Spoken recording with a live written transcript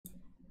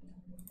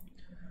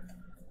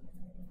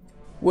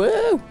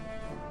Woo!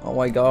 Oh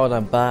my god,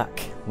 I'm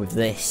back with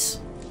this.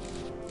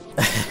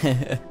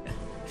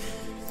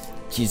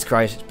 Jesus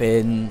Christ, it's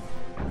been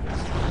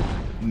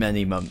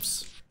many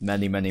months.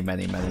 Many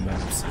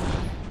months.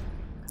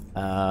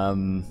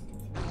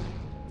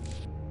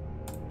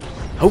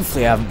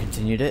 Hopefully I haven't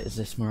continued it. Is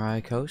this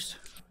Mariah Coast?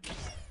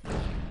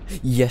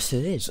 Yes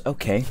it is,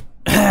 okay.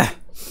 I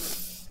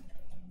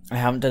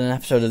haven't done an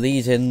episode of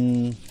these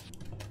in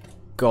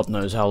God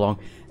knows how long.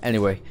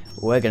 Anyway,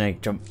 we're gonna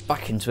jump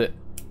back into it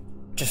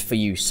just for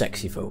you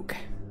sexy folk.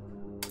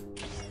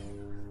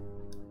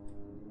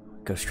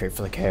 Go straight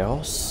for the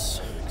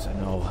chaos, because I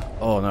know...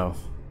 Oh no.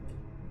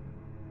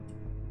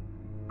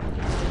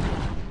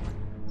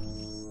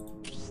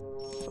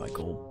 Like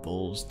all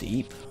balls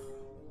deep.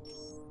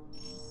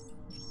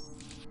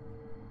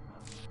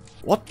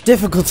 What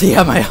difficulty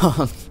am I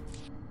on?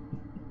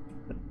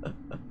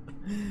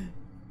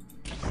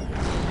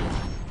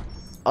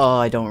 Oh,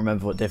 I don't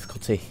remember what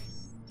difficulty.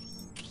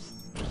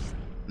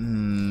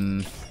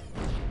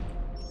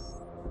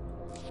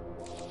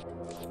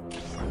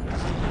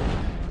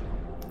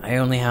 I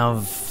only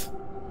have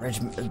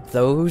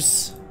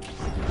those.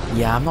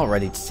 Yeah, I'm not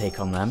ready to take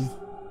on them.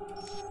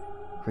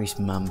 Increase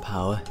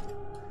manpower.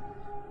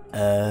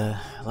 Allows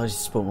you to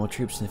support more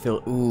troops in the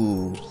field.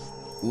 Ooh.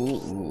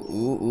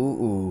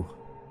 Ooh.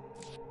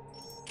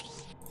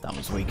 That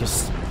one's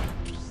weakest.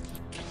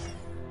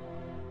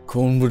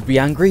 Corn would be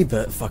angry,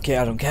 but fuck it,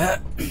 I don't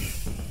care.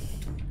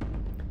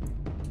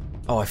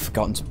 Oh, I've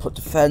forgotten to put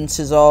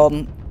defenses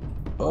on.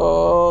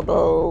 Oh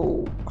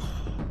no.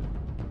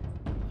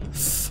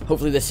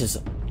 Hopefully this is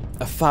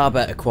a far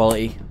better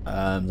quality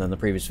than the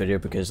previous video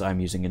because I'm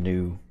using a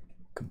new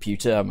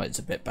computer. It's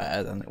a bit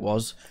better than it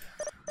was.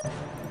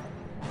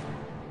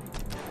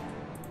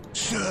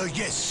 Sir,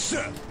 yes,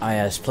 sir.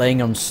 Yes,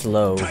 playing on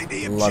slow.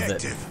 Love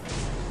it.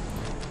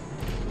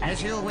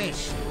 As you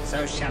wish,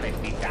 so shall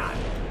it be done.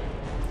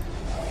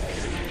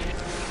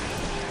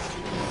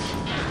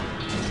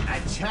 A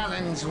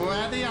challenge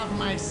worthy of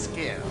my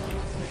skill.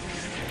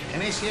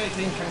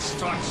 Initiating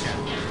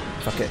construction.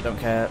 Fuck it, don't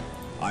care.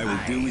 I will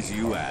do as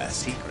you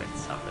ask.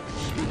 Secrets of the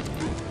machine.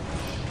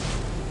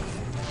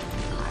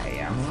 I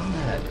am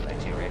honored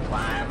that you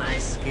require my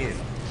skills.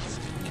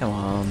 Come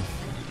on.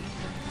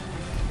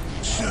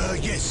 Sir,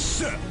 yes,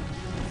 sir.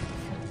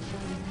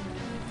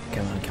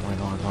 Come on.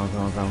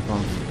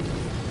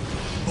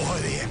 By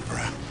the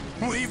Emperor.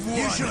 We've won.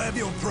 You shall have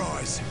your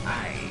prize.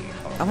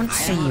 I wouldn't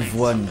say you've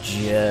won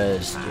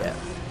just yet.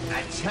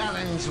 A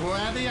challenge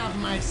worthy of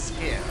my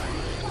skill.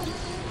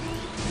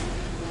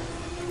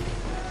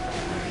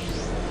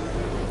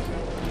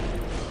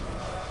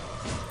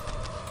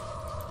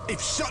 If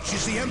such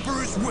is the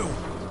Emperor's will.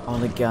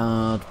 Honor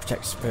Guard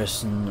protects the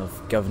person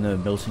of Governor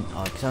Milton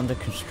Alexander,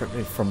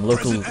 constructed from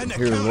local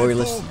Imperial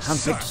Royalists and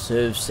handpicked to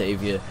serve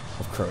Saviour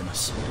of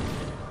Cronus.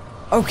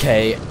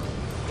 Okay,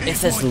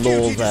 if there's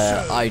lore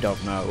there, I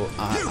don't know.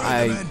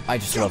 I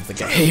just love the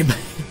game.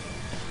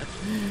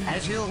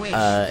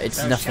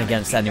 It's nothing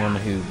against anyone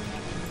who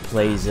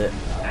plays it.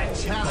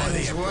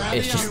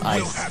 It's just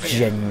I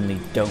genuinely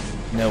don't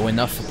know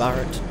enough about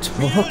it to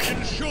talk.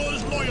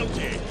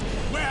 Loyalty.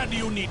 Where do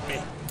you need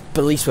me?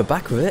 But at least we're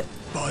back with it.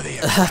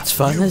 That's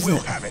fun, isn't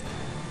it?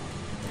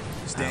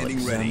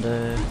 Standing ready.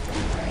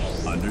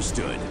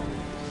 Understood.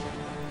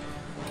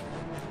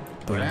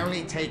 It will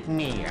only take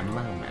me a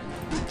moment.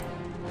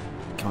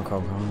 Come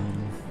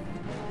on.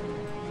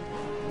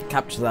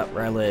 Capture that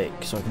relic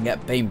so I can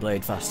get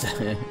Baneblade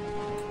faster.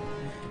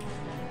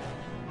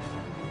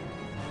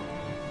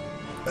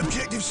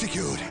 Objective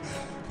secured.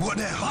 What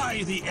now?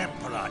 By the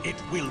Emperor, it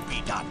will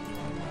be done.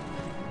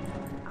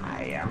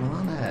 I am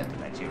honored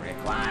that you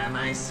require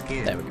my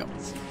skills. There we go.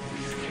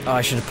 Oh,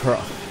 I should have put...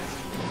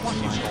 What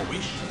is your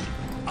wish?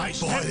 I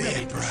stand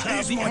ready to serve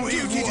It's the my Emperor.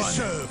 duty to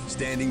serve.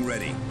 Standing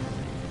ready.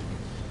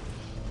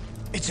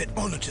 It's an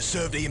honor to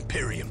serve the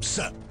Imperium,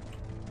 sir.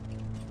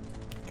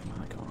 Come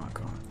on.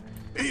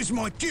 It is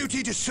my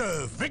duty to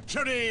serve.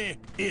 Victory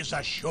is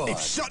assured. If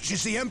such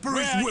is the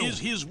Emperor's Where will. is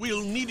his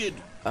will needed?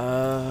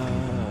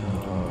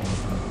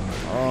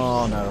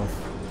 Oh no.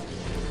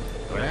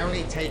 It will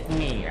only take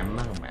me a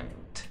moment.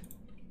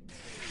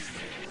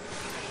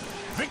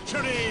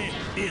 Victory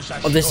is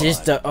assured. Oh, this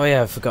is... Oh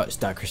yeah, I forgot it's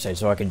Dark Crusade,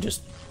 so I can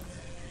just...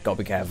 Gotta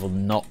be careful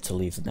not to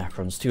leave the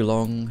Necrons too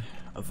long,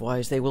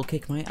 otherwise they will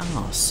kick my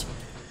ass.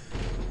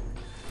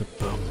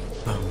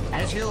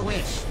 As you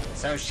wish,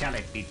 so shall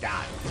it be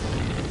done.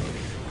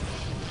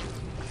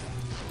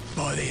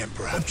 By the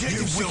Emperor.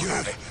 Objective will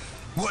have it.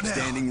 What now?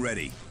 Standing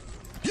ready.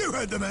 You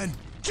heard the man.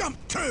 Jump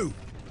too.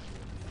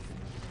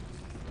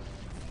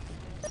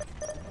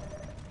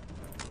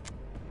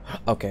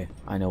 Okay,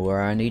 I know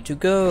where I need to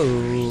go.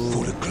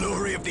 For the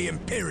glory of the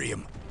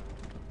Imperium.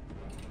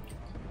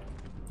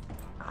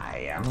 I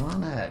am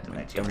honored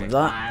that you Done with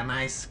require that.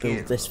 my skills.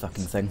 Build this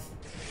fucking thing.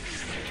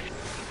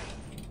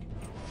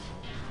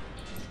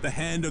 The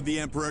hand of the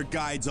Emperor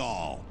guides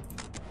all.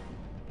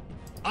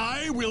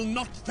 I will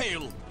not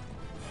fail.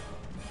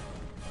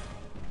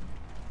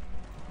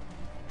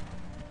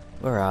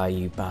 Where are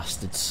you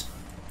bastards?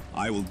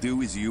 I will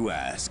do as you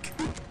ask.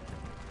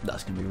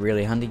 That's going to be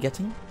really handy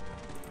getting.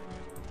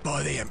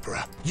 By the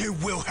Emperor, you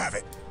will have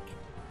it.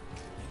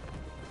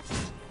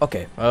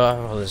 Okay,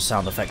 well, the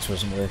sound effects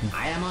wasn't working.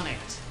 I am on it.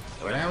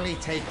 It will only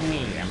take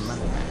me a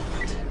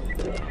moment.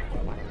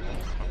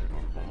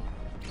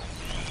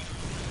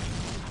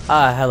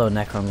 Ah, hello,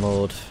 Necron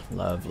Lord.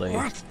 Lovely.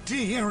 What do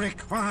you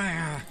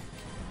require?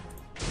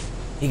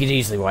 He could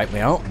easily wipe me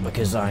out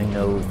because I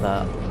know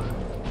that.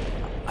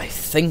 I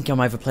think I'm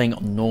either playing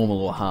on normal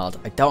or hard.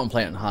 I doubt I'm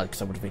playing on hard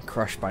because I would have been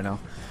crushed by now.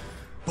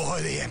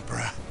 By the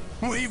Emperor,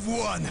 we've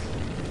won.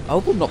 I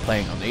hope I'm not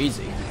playing on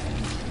easy.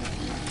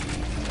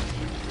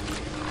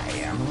 I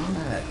am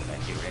honored that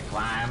you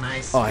require my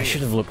skill. Oh, I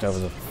should have looked over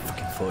the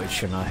fucking footage,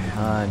 shouldn't I?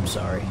 I'm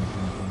sorry.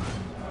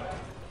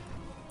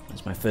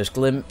 That's my first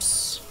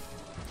glimpse.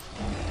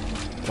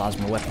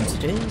 Plasma weapons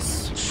it is.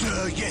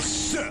 Sir, yes,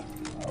 sir.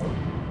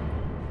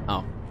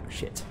 Oh,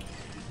 shit.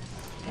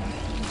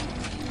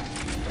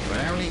 It will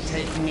only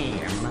take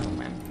me a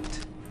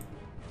moment.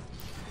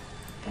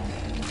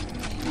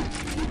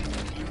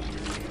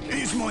 It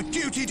is my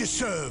duty to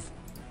serve.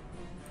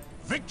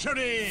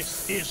 Victory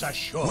is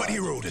assured. What are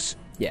your orders?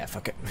 Yeah,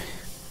 fuck it.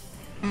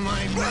 My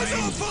mind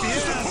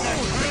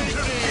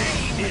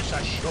Victory is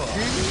assured.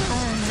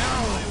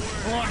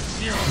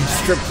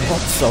 Strip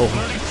hot soul.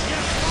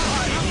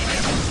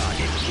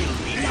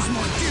 It is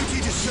my duty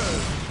to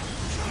serve.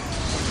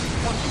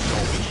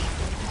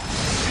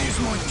 It is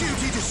my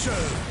duty to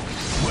serve.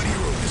 What are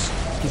your orders?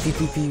 Pew pew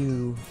pew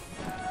pew.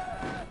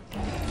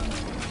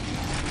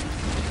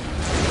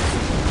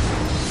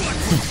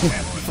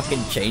 Fucking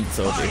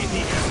chainsaw, dude.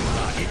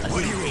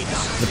 What are your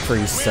orders? The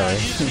priest, sorry.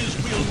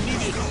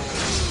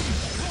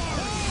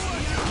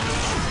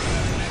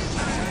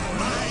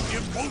 My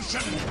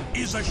devotion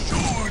is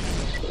assured.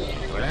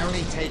 It will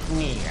only take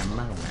me a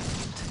moment.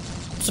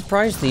 I'm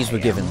surprised these were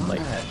given, like,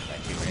 Honored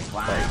that you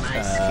require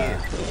my skill.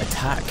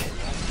 attack.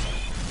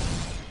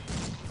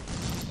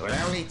 It will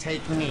only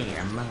take me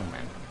a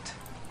moment.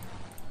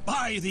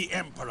 By the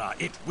Emperor,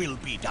 it will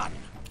be done.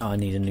 Oh, I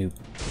need a new...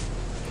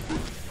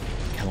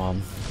 Come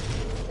on.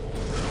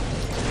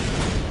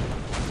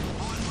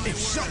 If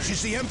such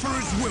is the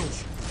Emperor's will.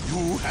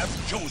 You have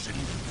chosen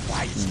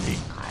wisely.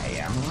 I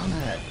am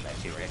honored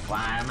that you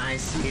require my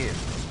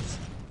skills.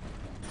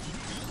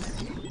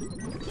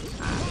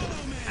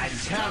 A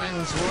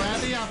challenge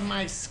worthy of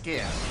my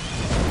skill.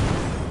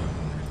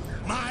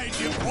 My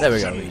devotion There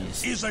we go,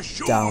 is he's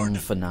assured. down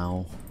for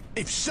now.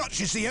 If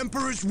such is the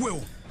Emperor's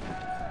will.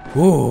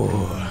 Ooh.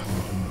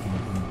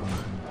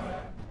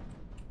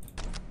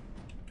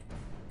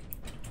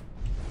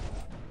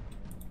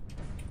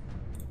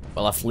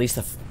 Well, at least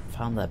I've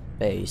found their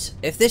base.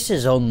 If this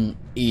is on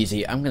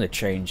easy, I'm gonna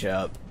change it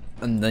up,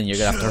 and then you're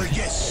gonna Sir,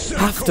 yes, sir,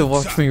 have to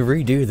watch Coulter.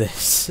 me redo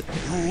this.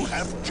 You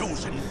have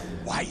chosen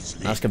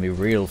wisely. That's gonna be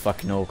real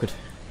fucking awkward.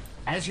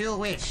 As you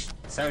wish,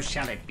 so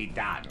shall it be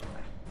done.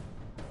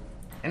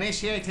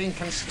 Initiating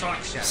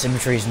construction.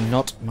 Symmetry is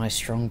not my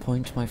strong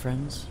point, my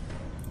friends.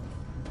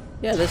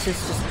 Yeah, this is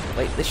just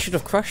like this should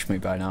have crushed me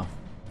by now.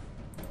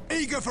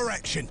 Eager for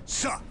action,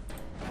 sir.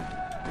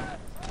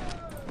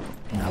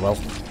 Ah well.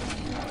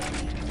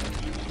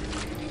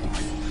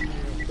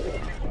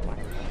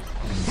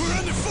 We're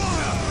under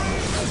fire.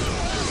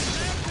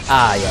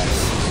 Ah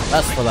yes,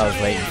 that's what I was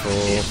waiting for.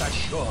 Is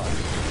assured.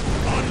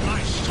 On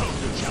my soul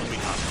you shall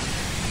become.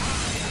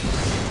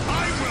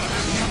 I will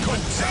have you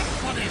consent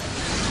for it.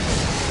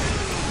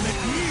 Let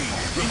me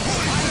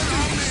inspire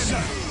our men.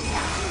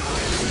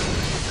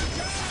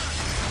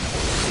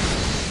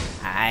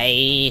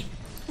 Aye.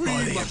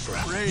 By the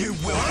Emperor, you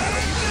will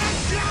have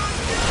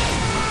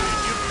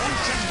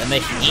The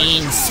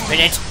machine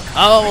spirit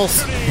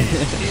calls. eager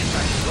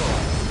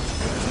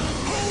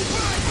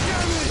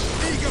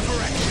for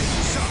action,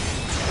 sir.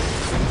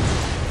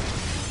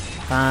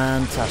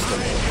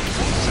 Fantastic.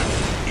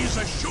 Is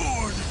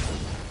assured.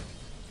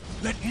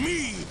 Let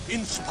me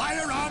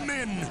inspire our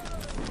men.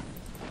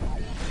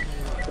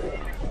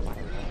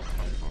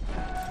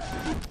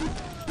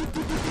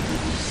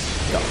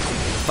 Go.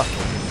 Fuck it.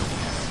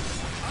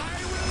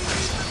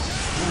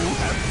 You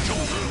have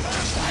chosen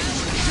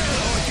wisely. Shall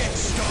I get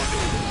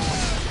started?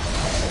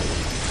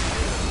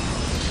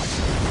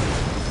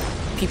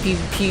 Pew pew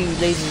pew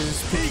lasers.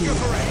 Pew Eager pew.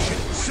 for action,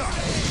 sir.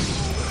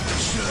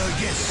 Sir,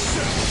 yes,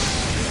 sir.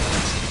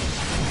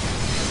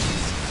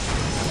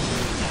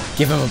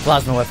 Give him a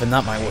plasma weapon,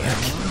 that might work.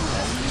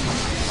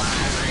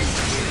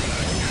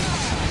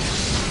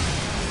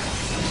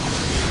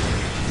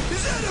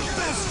 Is that the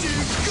best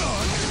you've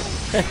got?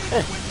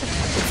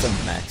 It's a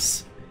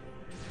mess.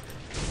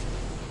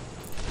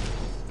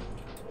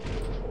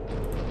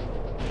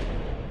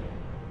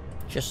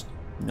 Just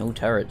no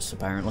turrets,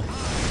 apparently.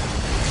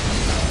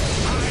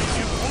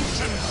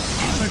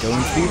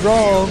 Don't be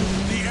wrong.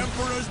 The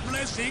Emperor's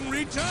blessing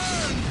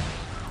return.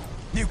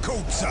 You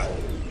called, sir.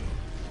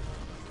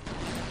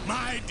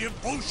 My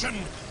devotion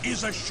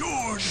is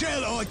assured.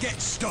 Shall I get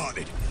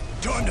started?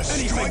 Time to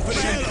strike for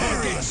the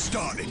Emperor. Get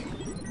started.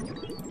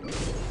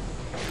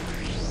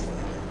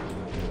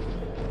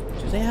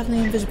 they have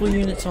any invisible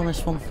units on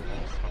this one?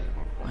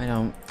 I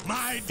don't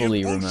My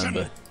fully devotion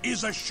remember.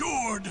 is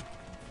assured.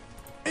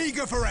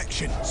 Eager for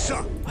action,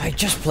 sir. I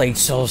just played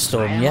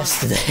Soulstorm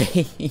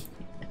yesterday.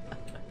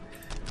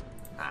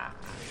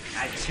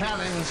 A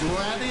challenge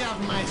worthy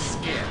of my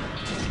skill.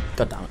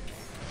 God damn it.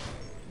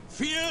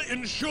 Fear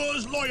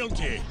ensures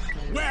loyalty.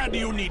 Where do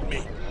you need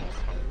me?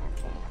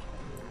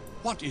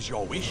 What is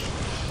your wish?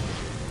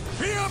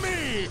 Fear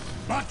me,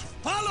 but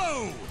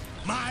follow.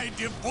 My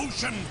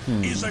devotion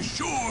is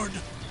assured.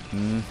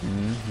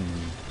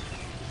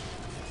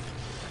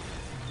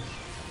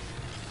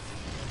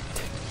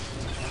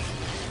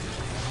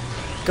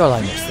 God,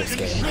 I missed this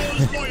game.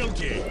 Ensures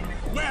loyalty.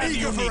 Where do you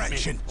Eager for need me?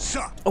 action,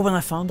 sir. Oh, and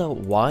I found out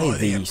why By the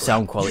the Emperor,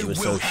 sound quality you was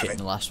will so have shit in it.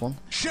 the last one.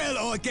 Shall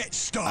I get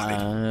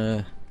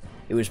started?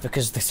 It was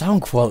because the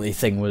sound quality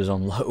thing was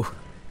on low.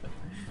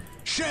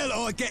 Shall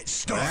I get Only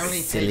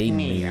started? Silly take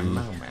me me. a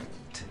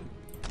moment.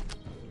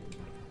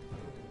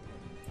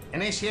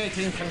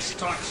 Initiating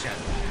construction.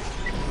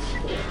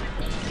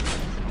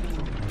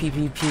 Pew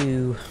pew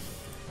pew.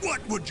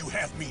 What would you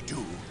have me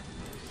do?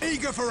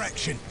 Eager for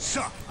action,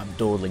 sir. I'm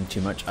dawdling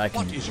too much. I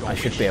What is your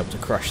should wish? be able to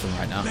crush them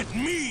right now. Let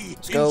me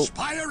go.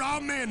 inspire our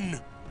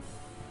men.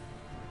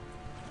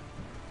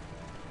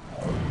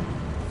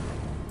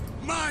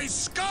 My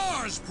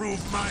scars prove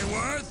my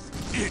worth.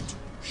 It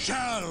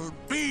shall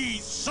be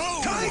so.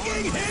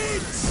 Taking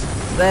hits!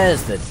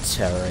 There's the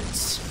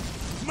turrets.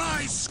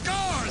 My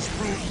scars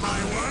prove my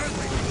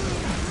worth.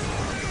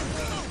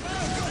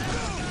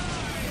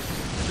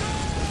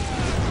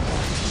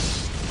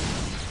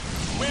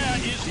 Where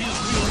is his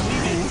will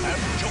needed? You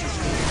have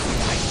chosen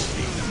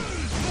wisely.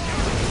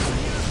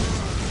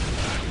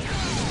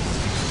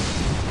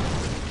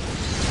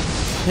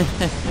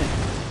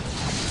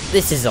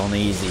 This is on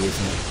easy,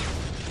 isn't it?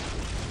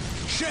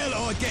 Shall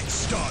I get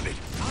started?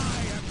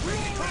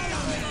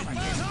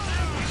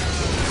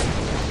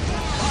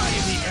 By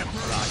the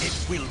Emperor, it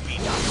will be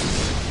done.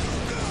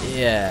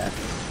 Yeah.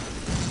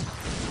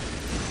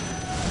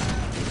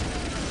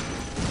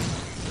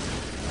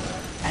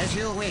 As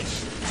you wish,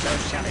 so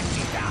shall it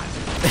be done.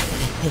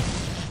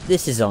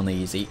 This is on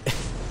easy.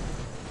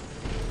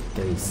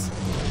 Guys,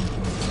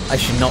 I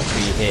should not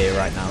be here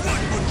right now.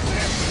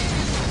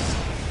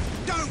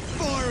 Don't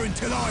fire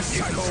until I say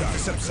so. For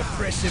some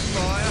suppressive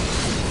fire.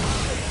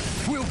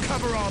 We'll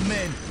cover our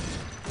men.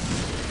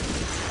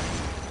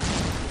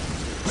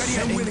 Ready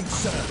and willing,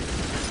 sir.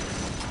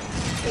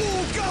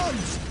 All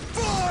guns,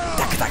 fire!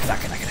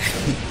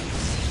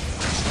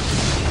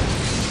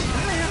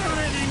 I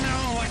already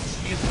know what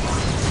you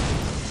want.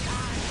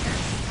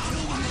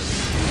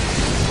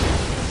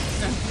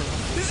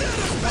 Is that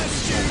the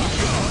best you've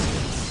got?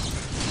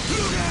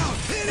 Look out!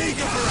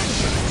 Eager for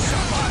action!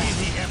 By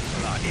the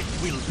Emperor, it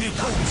will be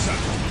done.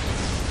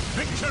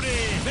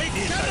 Victory! They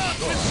cannot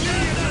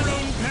conceive their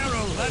own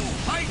peril and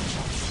fight!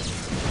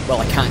 Well,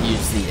 I can't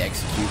use the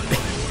execute.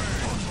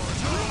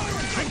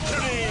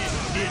 Victory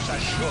is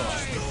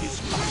assured.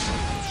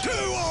 To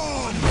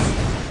arms!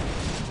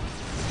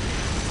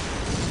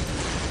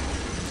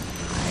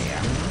 I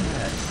am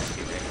honored that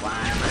you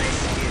require my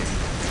skill.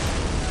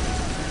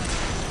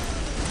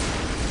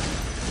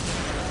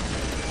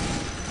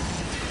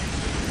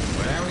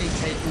 Where will you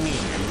take me?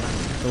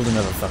 Build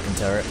another fucking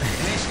turret.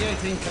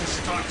 Initiating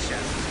construction.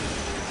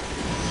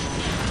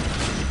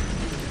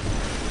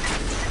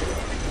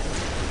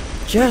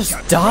 Just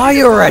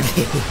die already!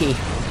 Eager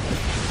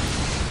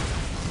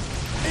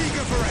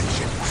for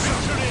action!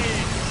 Victory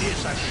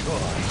is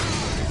assured.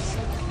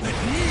 Let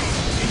me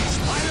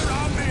inspire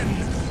our men.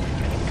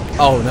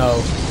 Oh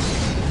no.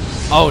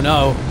 Oh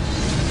no.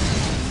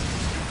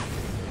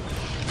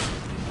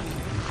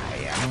 I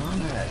am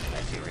honored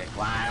that you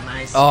require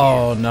my skill.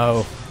 Oh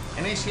no.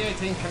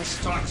 Initiating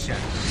construction.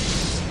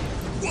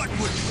 What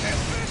would you have?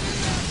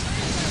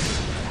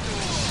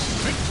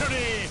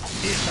 Victory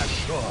is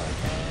assured.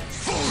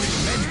 Forward,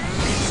 men!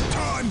 It's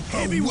time!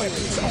 Heavy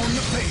weapons on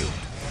the field!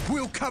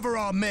 We'll cover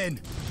our men!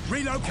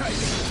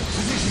 Relocating!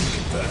 Position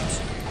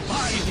confirmed!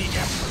 By the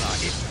Emperor,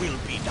 it will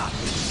be done.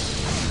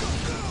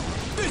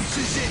 This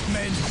is it,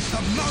 men!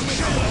 The moment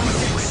I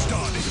get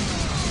started!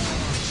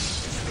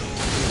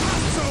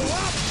 So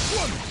up!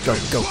 One! Go,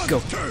 go, one, go.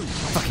 two.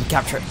 Fucking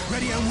capture it.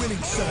 Ready and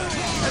willing, sir!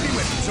 Heavy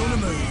weapons on the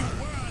move!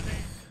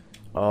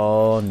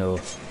 Oh no.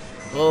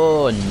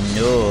 Oh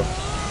no.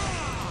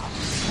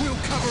 We'll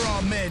cover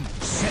our men!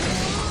 Set it!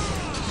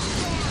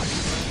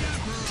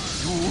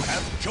 You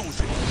have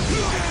chosen.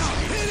 Look out!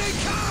 Here they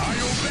come! I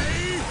obey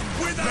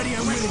without Ready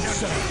and willing,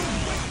 question. sir!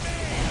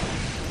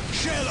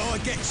 Shall I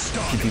get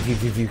started? Pew, pew,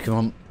 pew, pew, come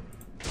on.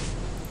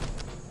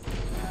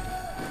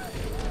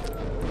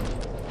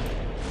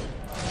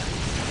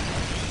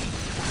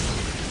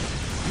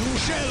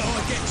 Shall I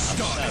get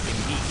started?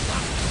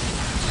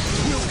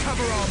 We'll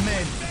cover our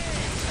men!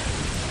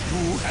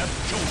 You have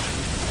chosen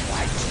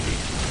wisely.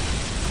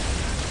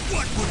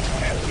 What would you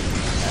have me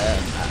do?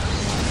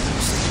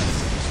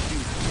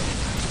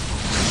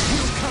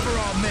 We'll cover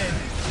our men!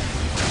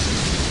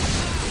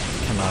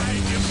 Come on.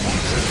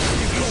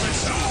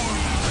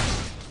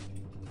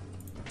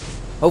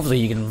 Hopefully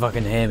you can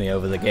fucking hear me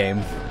over the game.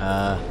 If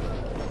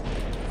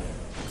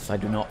I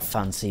do not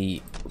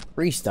fancy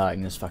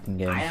restarting this fucking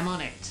game. I am on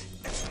it.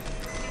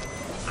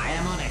 I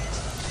am on it.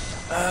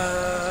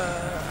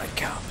 I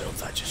can't build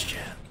that just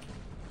yet.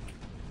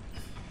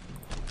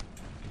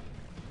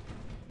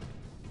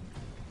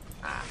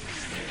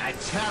 A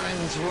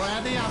challenge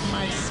worthy of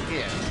my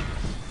skill.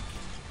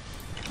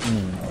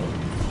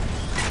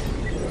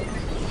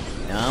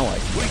 Now I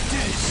We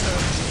did it, sir.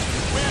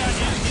 Where is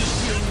this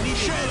skill needed?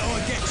 Shall I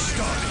get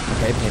started?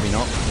 okay, maybe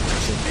not.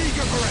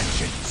 Eager for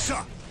action,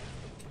 sir.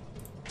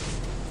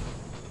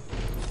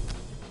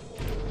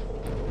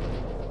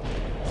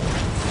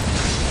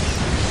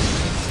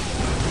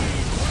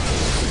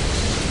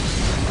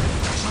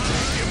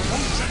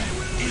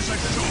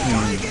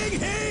 Taking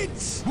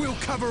hits! We'll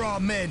cover our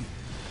men.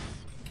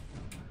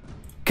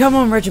 Come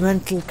on,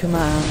 regimental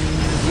command.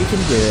 You can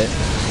do it.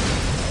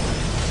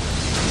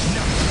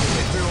 Nothing to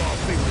get through our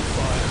field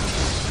fire.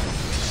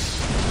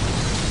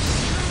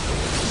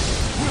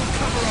 We'll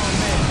cover our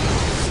men.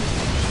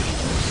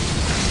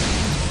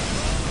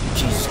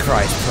 Jesus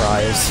Christ,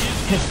 Prize.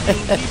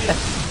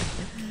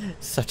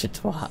 Such a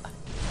twat.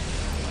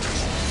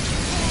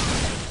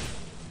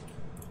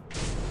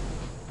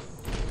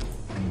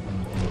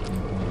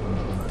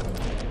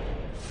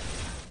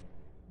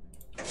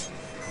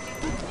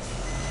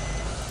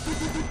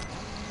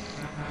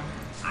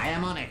 I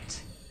am on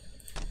it.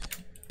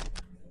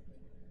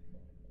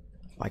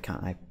 Why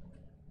can't I?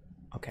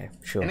 Okay,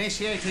 sure.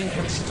 Initiating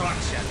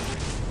construction.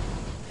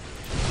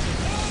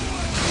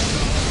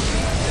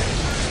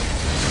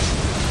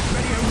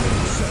 Ready and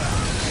willing, sir.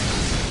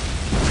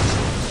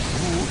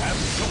 You have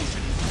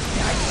chosen.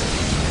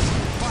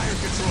 Fire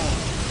control.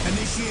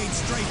 Initiate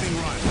strafing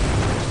run.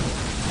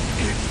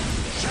 It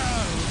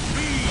shall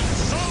be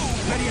so.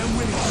 Ready and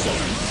willing, sir.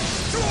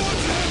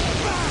 Towards them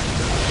back.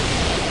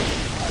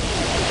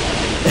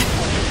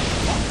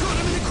 I've got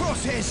him in the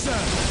crosshairs,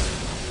 sir.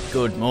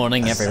 Good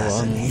morning,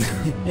 everyone.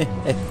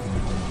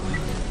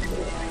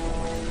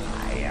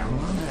 I am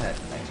honored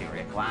that you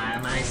require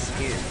my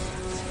skills.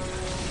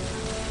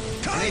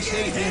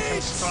 Initiating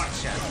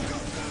construction.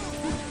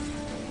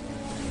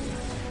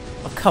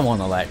 Oh, come on,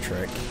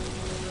 Electric.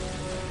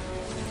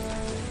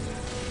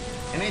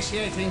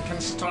 Initiating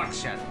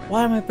construction.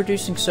 Why am I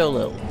producing so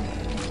little? Ready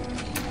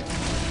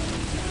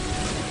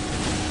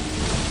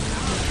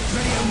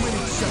and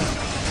willing, sir.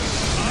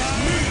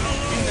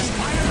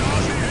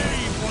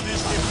 For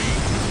this defeat.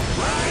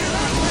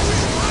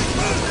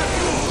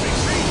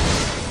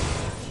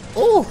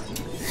 Oh!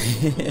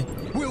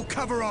 We'll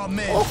cover our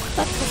men. Oh,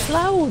 that was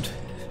loud.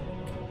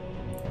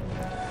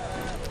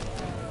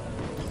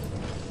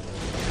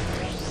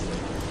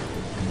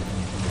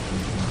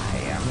 I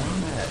am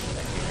honored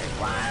that you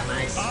require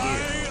my skills.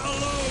 I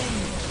alone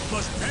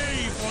must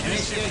pay for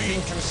this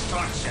Initiating defeat.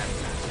 construction.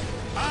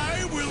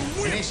 I will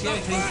whip the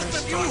Initiating first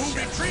of you who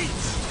construction.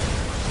 retreats.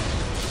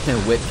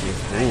 Whip you.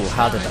 Ooh,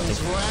 how did that Challenge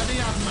do? worthy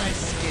of my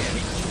skill.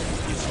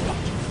 Is not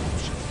an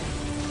option.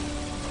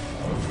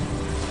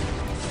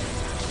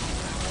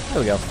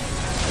 There we go.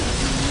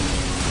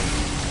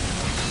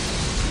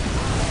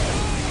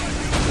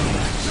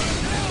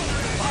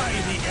 By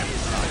the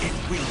Emperor, it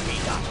will be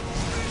done.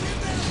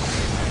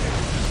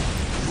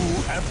 You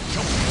have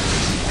chosen.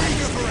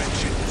 Eager for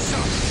action,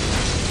 sir.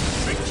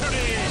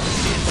 Victory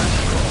is at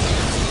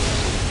hand.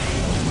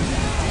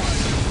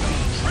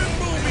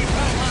 Tremble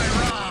before my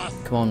wrath.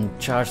 Come on,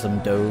 charge them,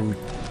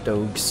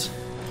 dogies.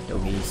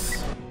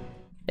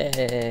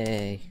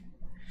 Yay.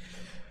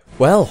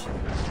 Well,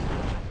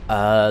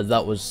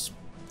 that was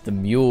the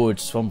Mured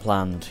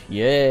Swampland.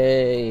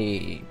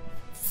 Yay.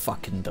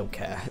 Fucking don't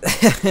care.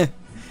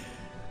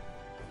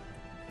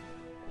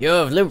 You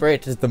have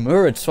liberated the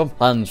Murid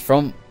Swamplands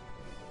from...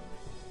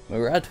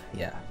 Murad?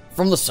 Yeah.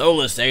 From the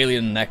soulless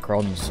alien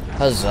Necrons.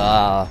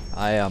 Huzzah!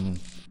 I am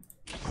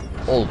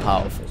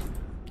all-powerful.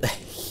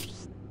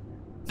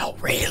 Not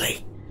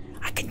really.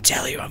 I can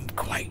tell you I'm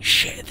quite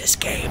shit at this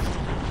game.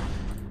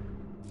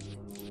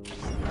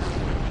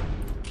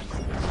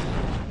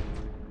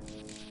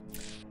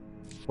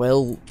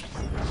 Well,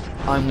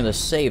 I'm gonna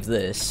save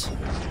this.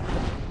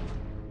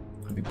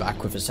 I'll be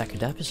back with a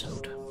second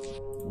episode.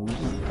 Ooh.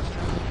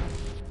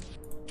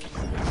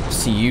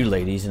 See you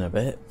ladies in a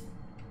bit.